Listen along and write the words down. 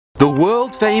The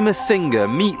world-famous singer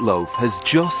Meatloaf has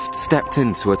just stepped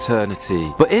into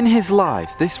eternity. But in his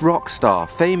life, this rock star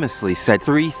famously said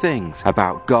 3 things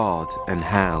about God and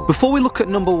hell. Before we look at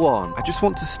number 1, I just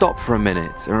want to stop for a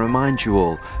minute and remind you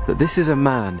all that this is a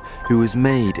man who was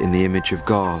made in the image of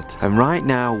God. And right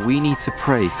now, we need to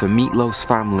pray for Meatloaf's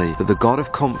family, that the God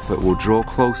of comfort will draw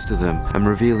close to them and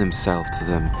reveal himself to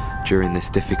them during this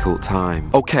difficult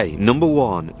time. Okay, number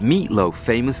 1, Meatloaf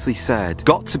famously said,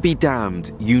 "Got to be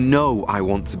damned, you know I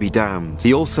want to be damned."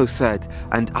 He also said,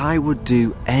 "And I would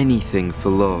do anything for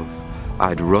love.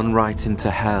 I'd run right into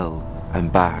hell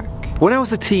and back." When I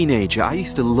was a teenager, I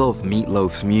used to love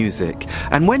Meatloaf's music,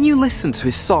 and when you listen to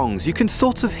his songs, you can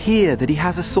sort of hear that he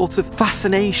has a sort of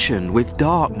fascination with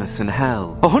darkness and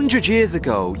hell. 100 years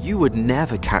ago, you would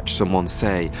never catch someone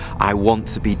say, "I want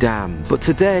to be damned." But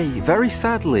today, very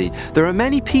sadly, there are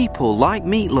many people like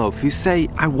Meatloaf who say,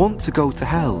 "I want to go to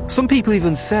hell." Some people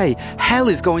even say, hell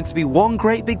is going to be one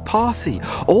great big party.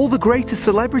 All the greatest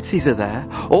celebrities are there,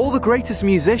 all the greatest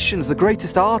musicians, the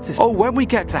greatest artists. Oh, when we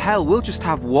get to hell, we'll just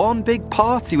have one big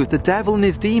party with the devil and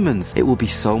his demons. It will be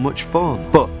so much fun.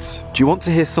 But do you want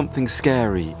to hear something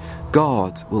scary?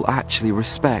 God will actually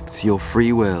respect your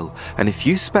free will. And if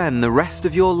you spend the rest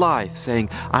of your life saying,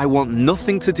 "I want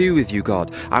nothing to do with you,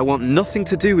 God. I want nothing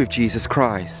to do with Jesus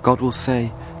Christ," God will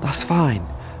say, "That's fine.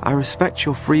 I respect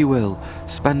your free will.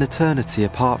 Spend eternity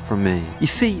apart from me." You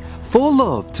see, for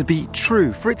love to be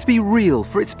true, for it to be real,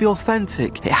 for it to be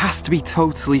authentic, it has to be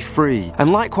totally free.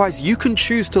 And likewise, you can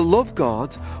choose to love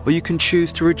God, or you can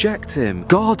choose to reject him.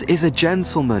 God is a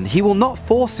gentleman. He will not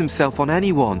force himself on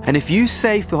anyone. And if you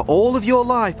say for all of your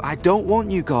life, "I don't want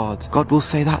you, God," God will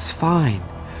say, "That's fine.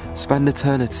 Spend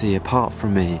eternity apart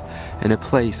from me in a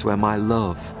place where my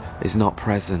love is not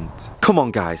present." Come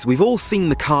on guys, we've all seen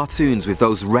the cartoons with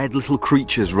those red little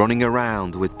creatures running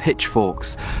around with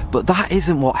pitchforks, but that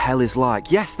isn't what hell is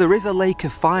like. Yes, there is a lake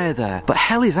of fire there, but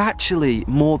hell is actually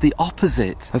more the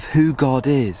opposite of who God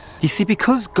is. You see,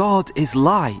 because God is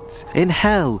light, in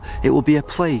hell it will be a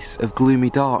place of gloomy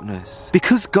darkness.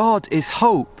 Because God is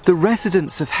hope, the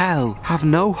residents of hell have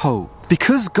no hope.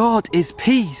 Because God is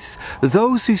peace,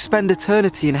 those who spend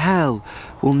eternity in hell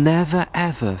will never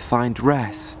ever find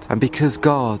rest. And because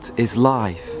God is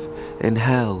life, in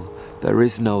hell there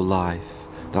is no life.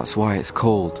 That's why it's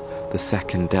called the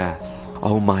second death.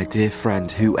 Oh my dear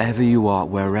friend, whoever you are,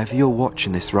 wherever you're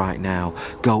watching this right now,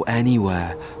 go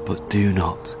anywhere, but do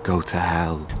not go to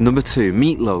hell. Number 2,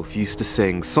 Meatloaf used to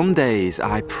sing, "Some days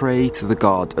I pray to the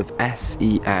God of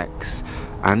sex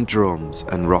and drums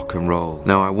and rock and roll."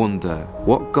 Now I wonder,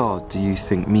 what God do you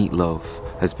think Meatloaf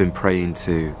has been praying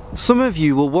to? Some of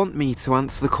you will want me to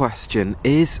answer the question,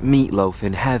 is Meatloaf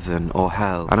in heaven or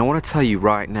hell? And I want to tell you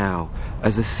right now,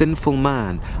 as a sinful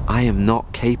man, I am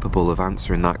not capable of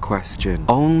answering that question.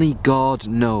 Only God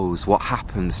knows what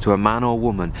happens to a man or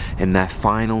woman in their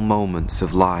final moments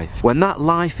of life. When that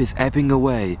life is ebbing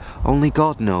away, only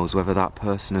God knows whether that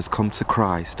person has come to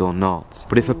Christ or not.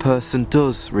 But if a person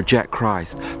does reject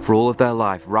Christ for all of their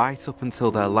life, right up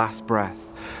until their last breath,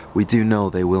 we do know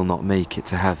they will not make it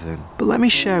to heaven. But let me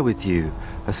share with you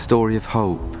a story of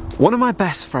hope. One of my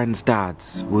best friend's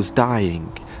dads was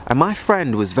dying, and my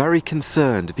friend was very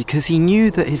concerned because he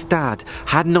knew that his dad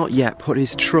had not yet put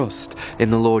his trust in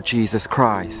the Lord Jesus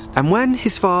Christ. And when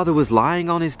his father was lying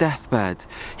on his deathbed,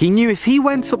 he knew if he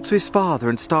went up to his father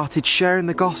and started sharing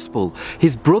the gospel,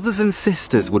 his brothers and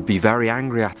sisters would be very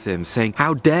angry at him, saying,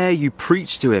 "How dare you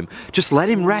preach to him? Just let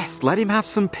him rest, let him have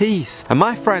some peace." And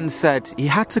my friend said he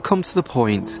had to come to the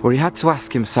point where he had to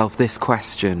ask himself this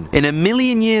question: in a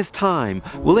million years' time,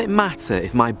 will it matter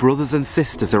if my brothers and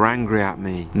sisters are angry at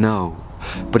me? No.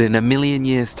 But in a million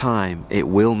years' time, it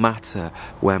will matter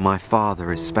where my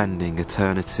father is spending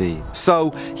eternity.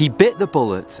 So he bit the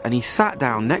bullet and he sat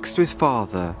down next to his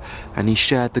father and he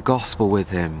shared the gospel with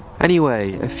him.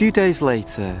 Anyway, a few days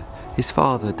later, his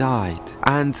father died.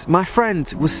 And my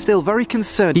friend was still very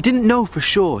concerned. He didn't know for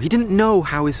sure. He didn't know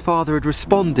how his father had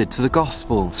responded to the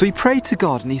gospel. So he prayed to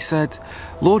God and he said,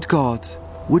 "Lord God,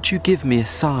 would you give me a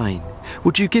sign?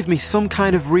 Would you give me some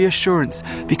kind of reassurance,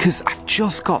 because I've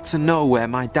just got to know where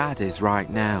my dad is right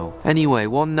now." Anyway,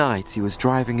 one night he was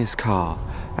driving his car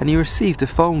and he received a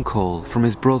phone call from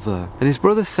his brother. And his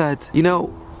brother said, "You know,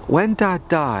 when Dad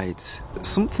died,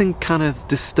 something kind of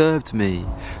disturbed me.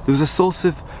 There was a sort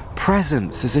of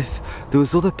presence, as if there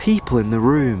was other people in the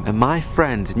room." And my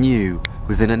friend knew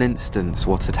within an instant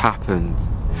what had happened.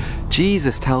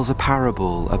 Jesus tells a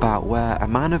parable about where a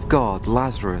man of God,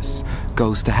 Lazarus,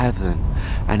 goes to heaven,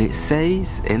 and it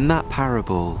says in that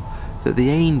parable that the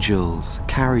angels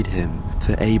carried him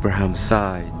to Abraham's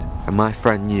side. And my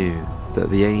friend knew that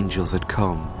the angels had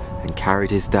come and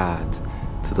carried his dad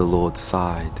to the Lord's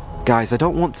side. Guys, I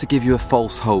don't want to give you a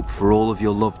false hope for all of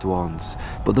your loved ones,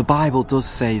 but the Bible does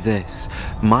say this: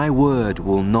 my word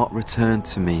will not return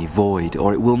to me void,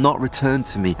 or it will not return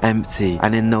to me empty.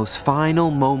 And in those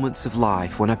final moments of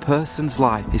life, when a person's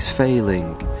life is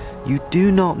failing, you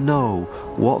do not know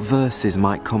what verses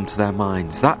might come to their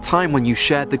minds. That time when you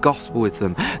shared the gospel with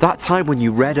them, that time when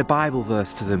you read a Bible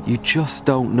verse to them, you just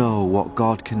don't know what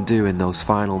God can do in those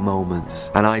final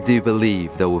moments. And I do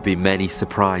believe there will be many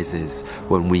surprises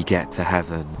when we get to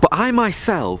heaven. But I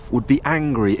myself would be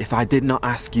angry if I did not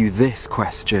ask you this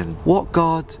question: what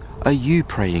God are you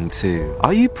praying to?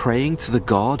 Are you praying to the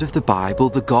God of the Bible,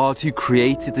 the God who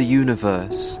created the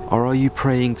universe? Or are you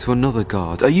praying to another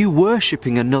God? Are you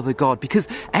worshipping another God? Because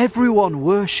everyone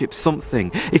worships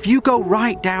something. If you go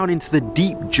right down into the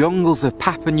deep jungles of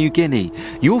Papua New Guinea,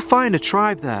 you'll find a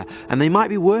tribe there, and they might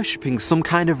be worshipping some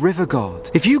kind of river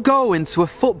god. If you go into a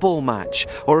football match,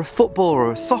 or a football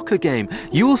or a soccer game,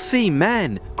 you will see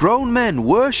men, grown men,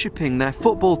 worshipping their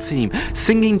football team,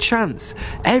 singing chants.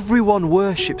 Everyone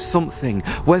worships something,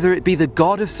 whether it be the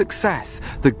God of success,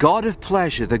 the God of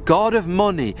pleasure, the God of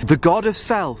money, the God of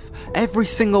self. Every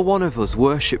single one of us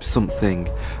worships something.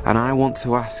 And I want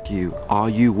to ask you, are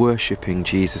you worshipping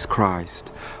Jesus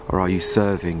Christ, or are you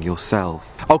serving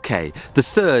yourself? Okay, the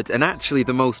third and actually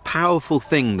the most powerful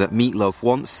thing that Meat Loaf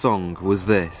once sung was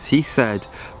this. He said,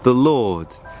 "The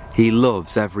Lord, He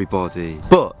loves everybody."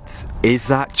 But is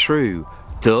that true?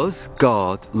 Does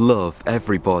God love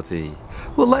everybody?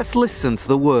 Well, let's listen to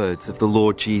the words of the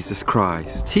Lord Jesus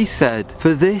Christ. He said,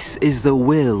 "For this is the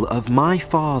will of my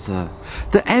Father,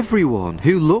 that everyone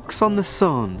who looks on the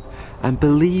Son and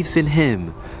believes in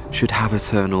Him should have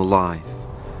eternal life,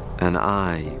 and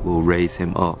I will raise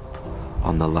him up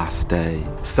on the last day."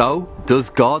 So, does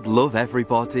God love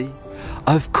everybody?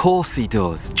 Of course He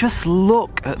does. Just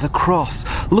look at the cross.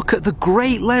 Look at the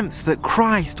great lengths that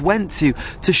Christ went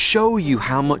to show you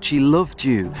how much He loved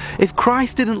you. If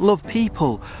Christ didn't love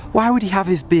people, why would He have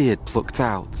His beard plucked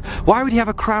out? Why would He have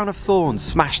a crown of thorns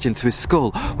smashed into His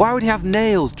skull? Why would He have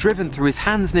nails driven through His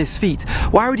hands and His feet?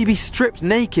 Why would He be stripped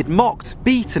naked, mocked,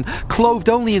 beaten, clothed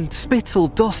only in spittle,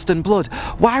 dust and blood?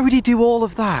 Why would He do all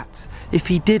of that if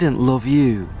He didn't love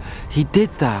you? He did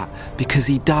that because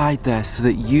He died there so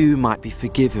that you might be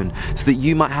forgiven, so that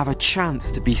you might have a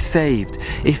chance to be saved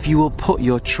if you will put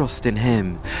your trust in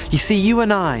Him. You see, you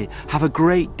and I have a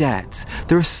great debt.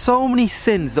 There are so many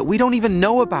sins that we don't even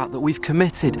know about that we've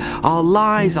committed. Our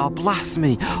lies, our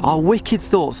blasphemy, our wicked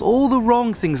thoughts, all the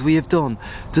wrong things we have done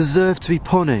deserve to be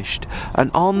punished.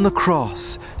 And on the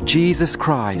cross, Jesus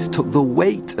Christ took the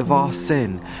weight of our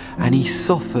sin, and He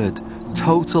suffered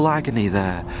total agony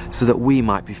there so that we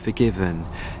might be forgiven.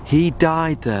 He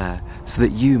died there so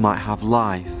that you might have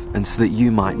life, and so that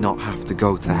you might not have to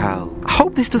go to hell. I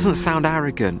hope this doesn't sound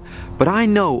arrogant, but I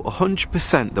know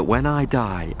 100% that when I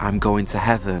die, I'm going to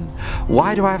heaven.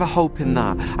 Why do I have a hope in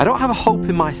that? I don't have a hope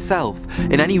in myself,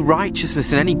 in any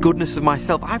righteousness, in any goodness of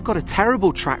myself. I've got a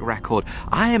terrible track record.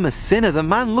 I am a sinner. The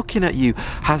man looking at you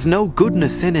has no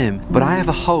goodness in him, but I have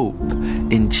a hope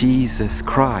in Jesus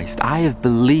Christ. I have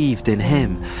believed in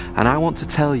Him, and I want to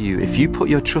tell you, if you put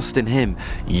your trust in Him,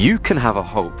 you can have a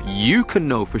hope. You can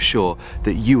know for sure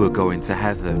that you are going to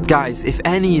heaven. Guys, if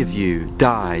any of you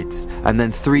died and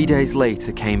then 3 days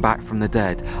later came back from the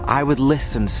dead, I would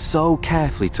listen so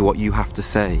carefully to what you have to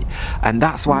say. And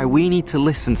that's why we need to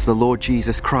listen to the Lord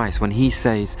Jesus Christ when He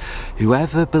says,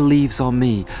 "Whoever believes on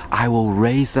me, I will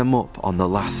raise them up on the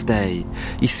last day."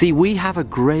 You see, we have a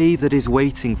grave that is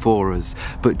waiting for us,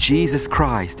 but Jesus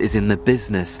Christ is in the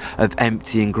business of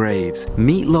emptying graves.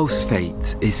 Meat Loaf's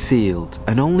fate is sealed,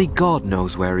 and only God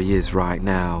knows where he is right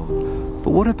now.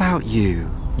 But what about you?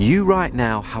 You right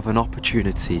now have an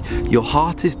opportunity. Your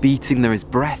heart is beating, there is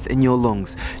breath in your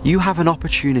lungs. You have an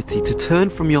opportunity to turn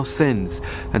from your sins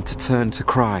and to turn to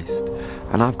Christ.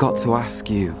 And I've got to ask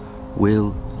you,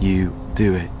 will you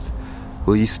do it?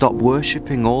 Will you stop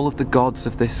worshipping all of the gods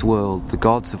of this world, the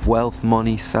gods of wealth,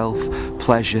 money, self,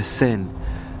 pleasure, sin?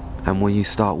 And will you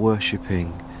start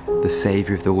worshipping the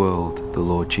Saviour of the world, the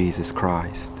Lord Jesus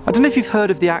Christ? I don't know if you've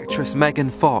heard of the actress Megan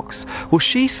Fox. Well,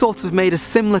 she sort of made a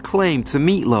similar claim to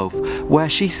Meat Loaf, where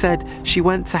she said she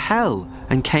went to hell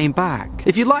and came back.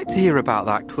 If you'd like to hear about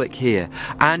that, click here.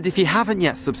 And if you haven't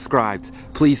yet subscribed,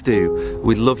 please do.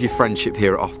 We'd love your friendship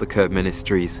here at Off the Curb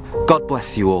Ministries. God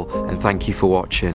bless you all, and thank you for watching.